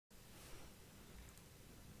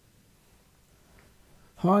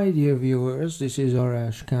Hi dear viewers, this is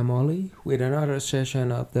Arash Kamali with another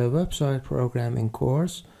session of the website programming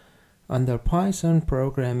course under Python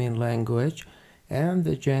programming language and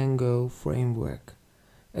the Django framework.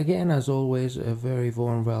 Again, as always, a very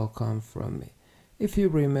warm welcome from me. If you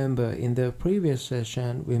remember, in the previous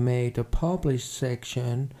session we made a publish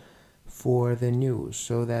section for the news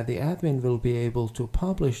so that the admin will be able to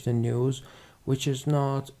publish the news which is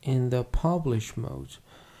not in the publish mode.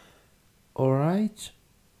 Alright.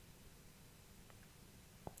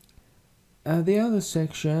 The other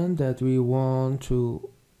section that we want to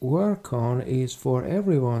work on is for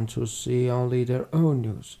everyone to see only their own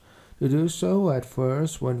news. To do so, at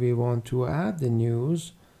first, when we want to add the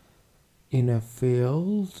news in a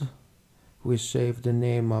field, we save the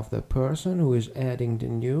name of the person who is adding the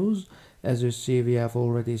news. As you see, we have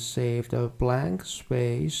already saved a blank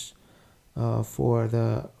space for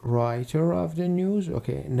the writer of the news.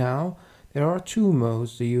 Okay, now there are two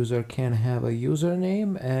modes. The user can have a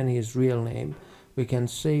username and his real name. We can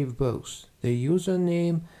save both. The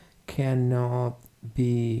username cannot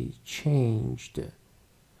be changed.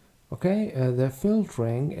 Okay, the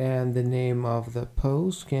filtering and the name of the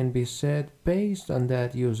post can be set based on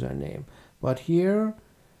that username. But here,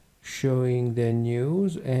 showing the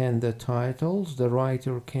news and the titles, the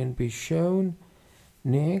writer can be shown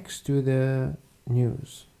next to the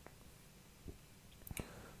news.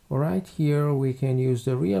 Alright, here we can use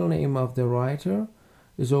the real name of the writer.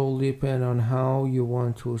 This all depends on how you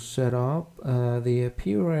want to set up the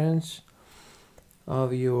appearance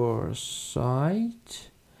of your site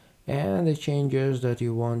and the changes that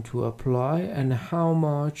you want to apply and how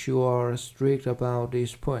much you are strict about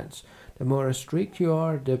these points. The more strict you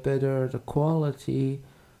are, the better the quality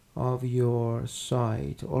of your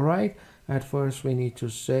site. Alright, at first we need to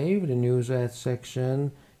save the news ad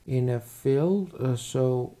section in a field,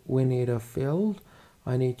 so we need a field.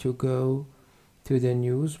 I need to go to the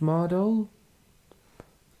news model.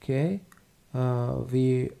 Okay,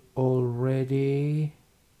 we already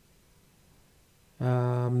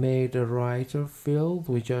made a writer field.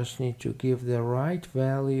 We just need to give the right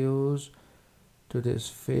values to this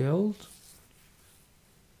field.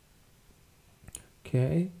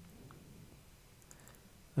 Okay,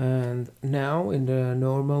 and now in the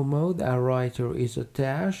normal mode our writer is a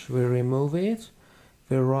dash. We remove it.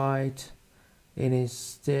 We write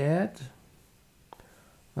instead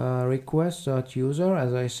request.user.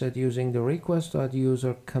 As I said, using the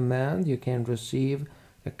request.user command you can receive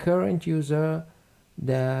a current user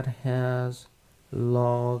that has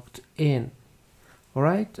logged in.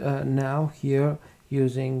 Alright, now here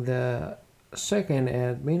using the second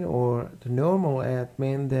admin or the normal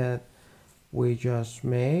admin that we just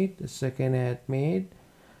made, the second admin,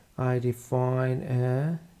 I define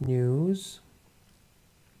a news,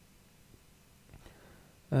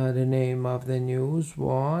 the name of the news,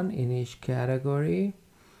 one in each category,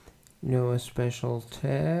 no special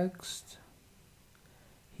text,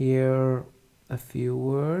 here a few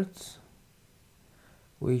words,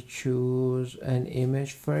 we choose an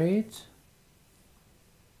image for it,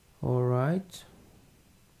 alright,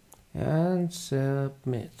 and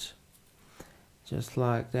submit. Just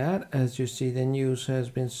like that. As you see, the news has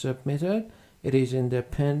been submitted. It is in the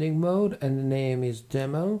pending mode and the name is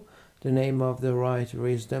demo. The name of the writer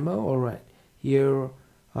is demo. Alright, here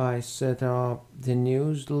I set up the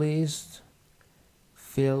news list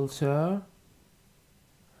filter.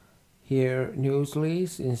 Here news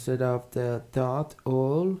list, instead of the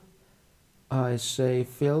 .all I say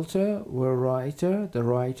filter where writer, the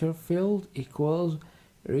writer field equals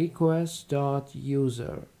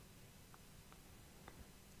request.user.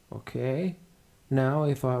 Okay, now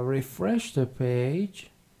if I refresh the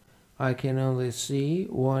page, I can only see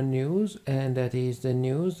one news, and that is the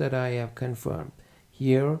news that I have confirmed.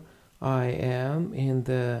 Here I am in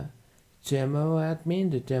the demo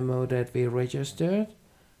admin, the demo that we registered,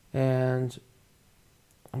 and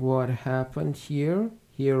what happened here?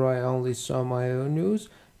 Here I only saw my own news.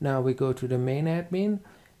 Now we go to the main admin.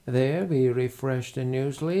 There we refresh the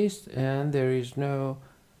news list and there is no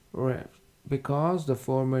because the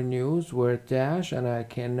former news were dashed and I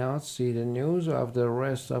cannot see the news of the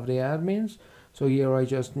rest of the admins. So here I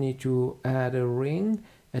just need to add a ring,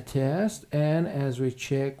 a test, and as we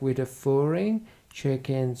check with a forring, check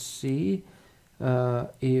and see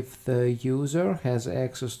if the user has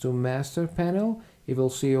access to master panel. He will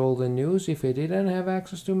see all the news. If he didn't have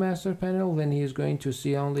access to master panel, then he is going to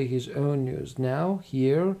see only his own news. Now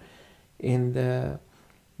here in the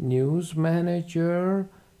news manager,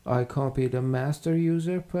 I copy the master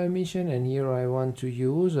user permission, and here I want to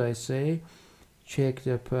use, I say check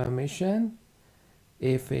the permission.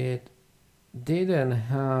 If it didn't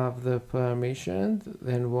have the permission,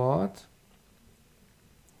 then what?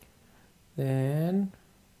 Then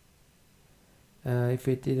if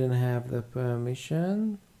it didn't have the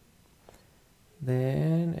permission,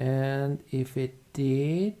 then, and if it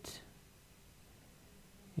did,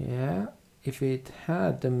 yeah, if it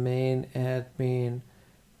had the main admin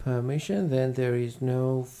permission, then there is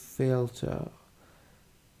no filter.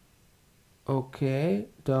 Okay,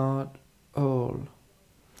 dot all.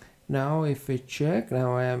 Now if we check,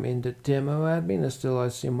 now I am in the demo admin, still I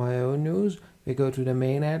see my own news. We go to the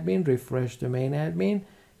main admin, refresh the main admin,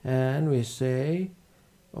 and we say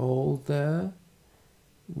all the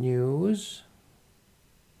news.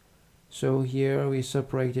 So here we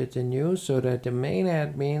separated the news so that the main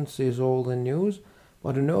admin sees all the news,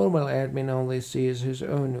 but the normal admin only sees his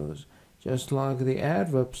own news. Just like the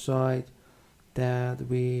ad website that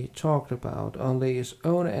we talked about, only his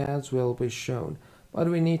own ads will be shown. But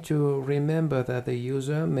we need to remember that the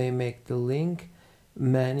user may make the link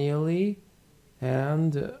manually,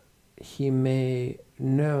 and he may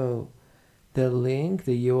know the link,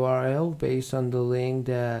 the URL, based on the link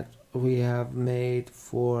that we have made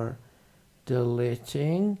for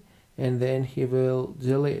deleting, and then he will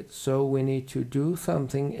delete. So we need to do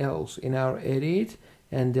something else in our edit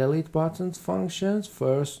and delete buttons functions.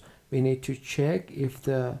 First we need to check if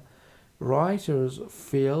the writers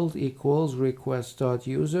field equals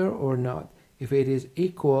request.user or not. If it is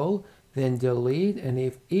equal, then delete, and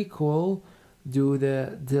if equal, do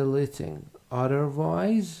the deleting.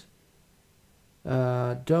 Otherwise,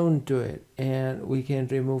 don't do it. And we can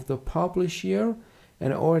remove the publish here.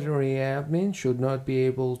 An ordinary admin should not be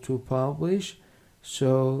able to publish.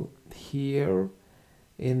 So here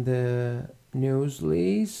in the news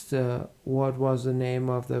list, what was the name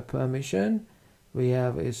of the permission? We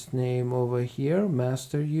have its name over here,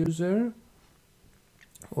 master user.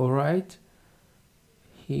 All right,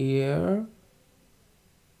 here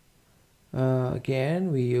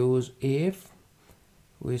again we use if.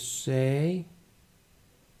 We say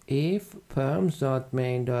if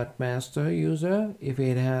perms.main.master user, if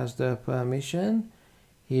it has the permission,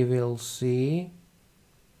 he will see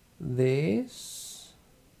this,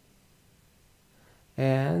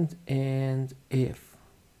 and if.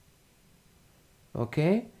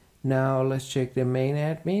 Okay, now let's check the main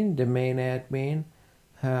admin. The main admin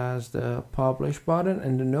has the publish button,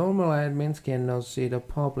 and the normal admins cannot see the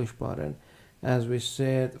publish button. As we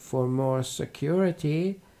said, for more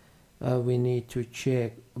security, we need to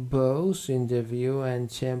check both in the view and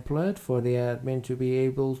template for the admin to be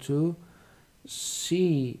able to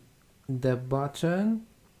see the button.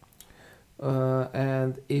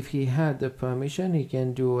 And if he had the permission, he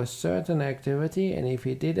can do a certain activity, and if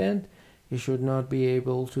he didn't, he should not be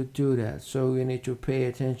able to do that. So you need to pay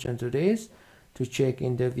attention to this, to check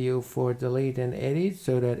in the view for delete and edit,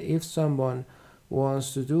 so that if someone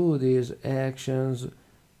wants to do these actions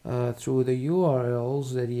through the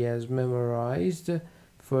URLs that he has memorized,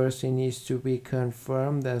 first he needs to be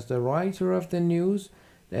confirmed as the writer of the news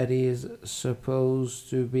that is supposed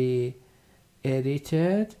to be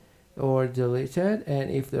edited or deleted, and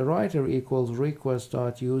if the writer equals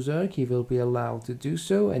request.user, he will be allowed to do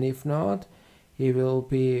so, and if not, he will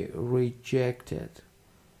be rejected.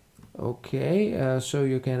 Okay, so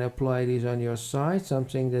you can apply these on your site,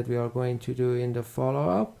 something that we are going to do in the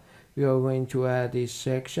follow-up. We are going to add these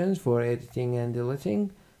sections for editing and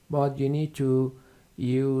deleting, but you need to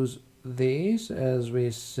use these, as we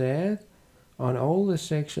said, on all the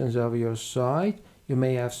sections of your site. You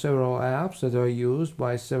may have several apps that are used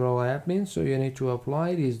by several admins, so you need to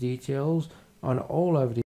apply these details on all of these.